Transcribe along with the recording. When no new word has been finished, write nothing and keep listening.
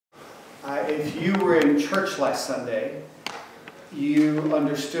If you were in church last Sunday, you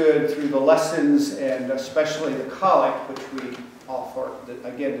understood through the lessons and especially the collect, which we offer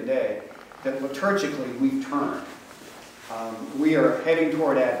again today, that liturgically we've turned. We are heading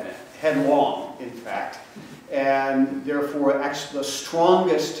toward Advent, headlong, in fact, and therefore actually the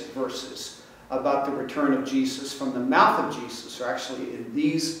strongest verses about the return of Jesus from the mouth of Jesus are actually in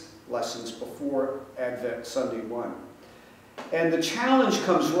these lessons before Advent Sunday 1. And the challenge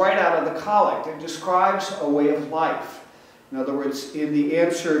comes right out of the collect. It describes a way of life. In other words, in the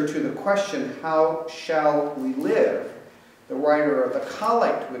answer to the question, how shall we live, the writer of the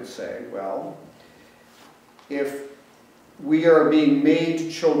collect would say, well, if we are being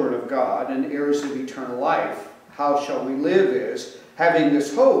made children of God and heirs of eternal life, how shall we live is, having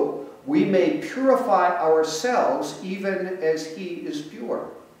this hope, we may purify ourselves even as he is pure.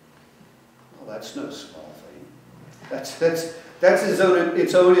 Well, that's no small thing. That's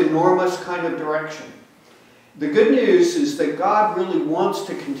its own enormous kind of direction. The good news is that God really wants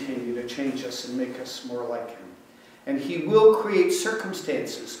to continue to change us and make us more like him. And he will create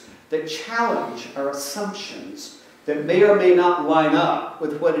circumstances that challenge our assumptions that may or may not line up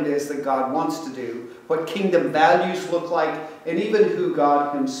with what it is that God wants to do, what kingdom values look like, and even who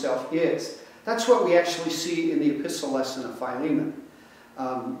God himself is. That's what we actually see in the epistle lesson of Philemon.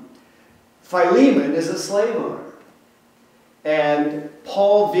 Philemon is a slave owner. And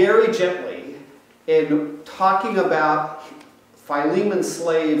Paul very gently, in talking about Philemon's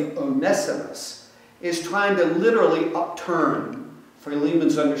slave Onesimus, is trying to literally upturn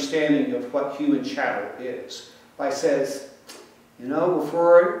Philemon's understanding of what human chattel is. By says, you know,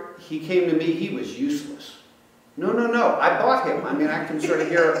 before he came to me, he was useless. No, I bought him. I mean, I can sort of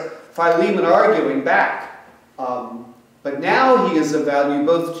hear Philemon arguing back. But now he is of value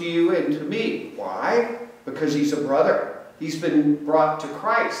both to you and to me. Why? Because he's a brother. He's been brought to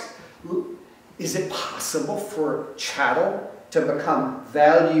Christ. Is it possible for chattel to become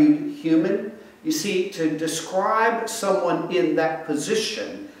valued human? You see, to describe someone in that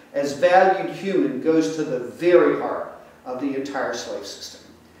position as valued human goes to the very heart of the entire slave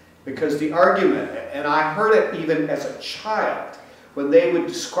system. Because the argument, and I heard it even as a child, when they would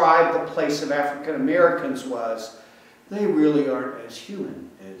describe the place of African Americans was, they really aren't as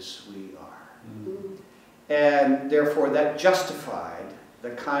human as we are. Mm-hmm. And therefore that justified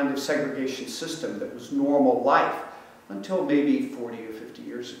the kind of segregation system that was normal life until maybe 40 or 50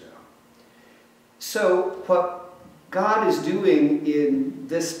 years ago. So what God is doing in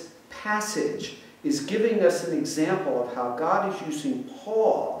this passage is giving us an example of how God is using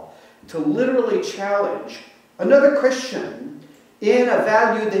Paul to literally challenge another Christian in a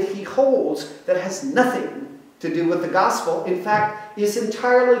value that he holds that has nothing to do with the gospel. In fact, is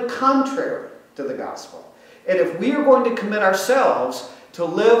entirely contrary to the gospel. And if we are going to commit ourselves to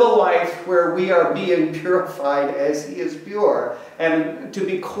live a life where we are being purified as he is pure, and to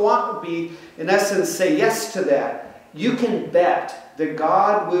be in essence, say yes to that, you can bet that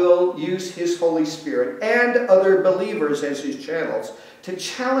God will use his Holy Spirit and other believers as his channels to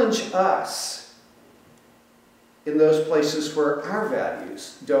challenge us in those places where our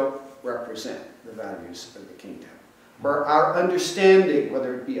values don't represent the values of the kingdom. Where our understanding,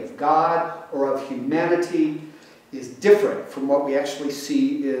 whether it be of God or of humanity, is different from what we actually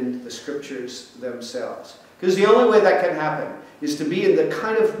see in the scriptures themselves. Because the only way that can happen is to be in the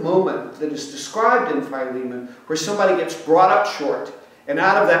kind of moment that is described in Philemon, where somebody gets brought up short, and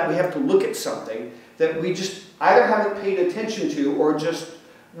out of that we have to look at something that we just either haven't paid attention to or just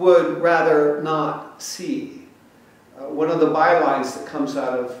would rather not see. One of the bylines that comes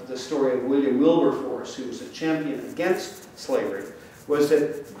out of the story of William Wilberforce, who was a champion against slavery, was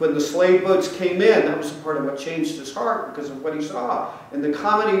that when the slave boats came in, that was a part of what changed his heart because of what he saw. And the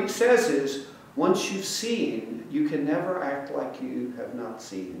comedy says is, once you've seen, you can never act like you have not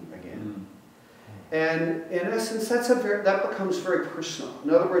seen again. And in essence, that becomes very personal. In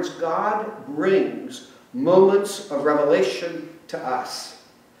other words, God brings moments of revelation to us,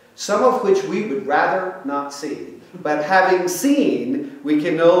 some of which we would rather not see. But having seen, we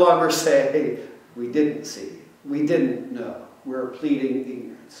can no longer say, we didn't see, we didn't know. We're pleading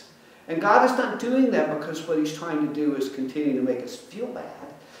ignorance. And God is not doing that because what he's trying to do is continue to make us feel bad.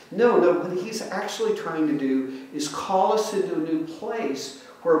 No, what he's actually trying to do is call us into a new place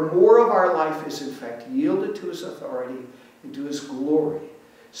where more of our life is in fact yielded to his authority and to his glory,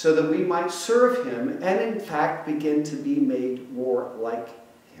 so that we might serve him and in fact begin to be made more like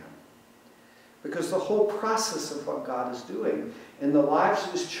him. Because the whole process of what God is doing in the lives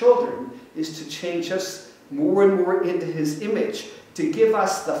of his children is to change us more and more into his image, to give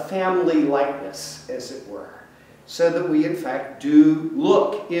us the family likeness, as it were, so that we in fact do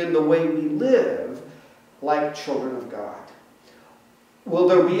look in the way we live like children of God. Will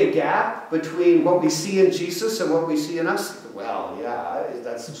there be a gap between what we see in Jesus and what we see in us? Well, yeah,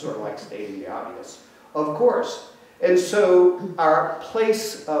 that's sort of like stating the obvious. Of course. And so our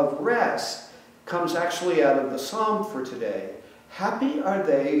place of rest comes actually out of the psalm for today. Happy are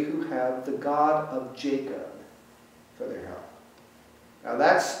they who have the God of Jacob for their help. Now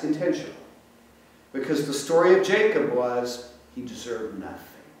that's intentional, because the story of Jacob was he deserved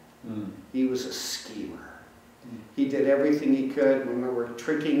nothing. He was a schemer. He did everything he could. Remember,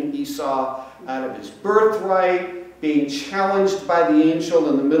 tricking Esau out of his birthright, being challenged by the angel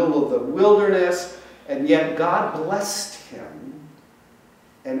in the middle of the wilderness, and yet God blessed him,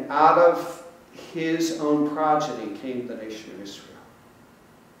 and out of his own progeny came the nation of Israel.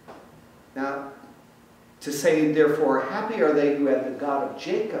 Now, to say, therefore, happy are they who have the God of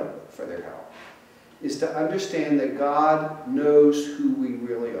Jacob for their help, is to understand that God knows who we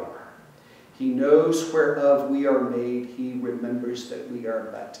really are. He knows whereof we are made. He remembers that we are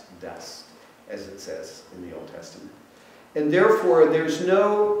but dust, as it says in the Old Testament. And therefore, there's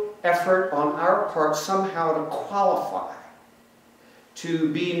no effort on our part somehow to qualify,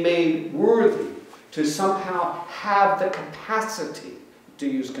 to be made worthy, to somehow have the capacity, to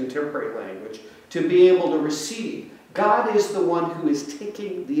use contemporary language, to be able to receive. God is the one who is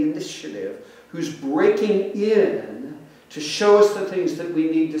taking the initiative, who's breaking in to show us the things that we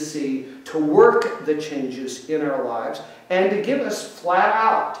need to see, to work the changes in our lives, and to give us flat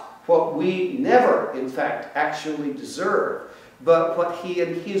out what we never, in fact, actually deserve, but what he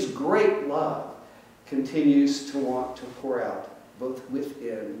in his great love continues to want to pour out, both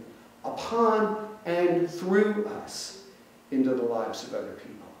within, upon, and through us into the lives of other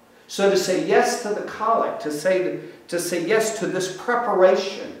people. So to say yes to the collect, to say yes to this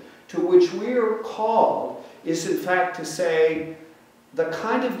preparation to which we are called, is in fact to say the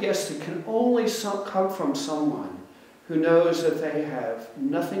kind of yes that can only come from someone who knows that they have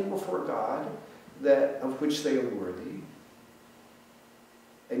nothing before God of which they are worthy,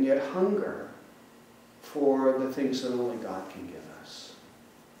 and yet hunger for the things that only God can give us.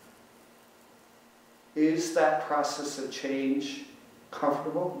 Is that process of change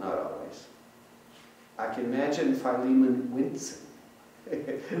comfortable? Not always. I can imagine Philemon wincing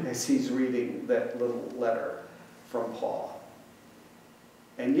as he's reading that little letter from Paul.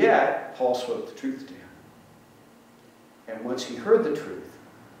 And yet, Paul spoke the truth to him. And once he heard the truth,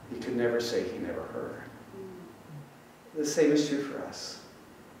 he could never say he never heard. The same is true for us.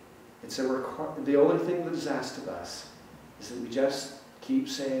 It's the only thing that is asked of us is that we just keep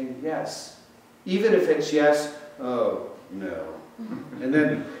saying yes. Even if it's yes, oh, no. And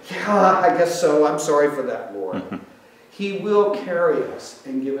then, yeah, I guess so. I'm sorry for that, Lord. He will carry us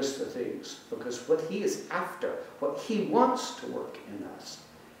and give us the things, because what he is after, what he wants to work in us,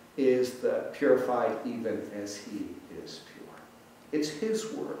 is the purified even as he is pure. It's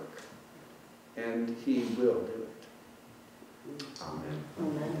his work, and he will do it. Amen.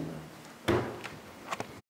 Amen.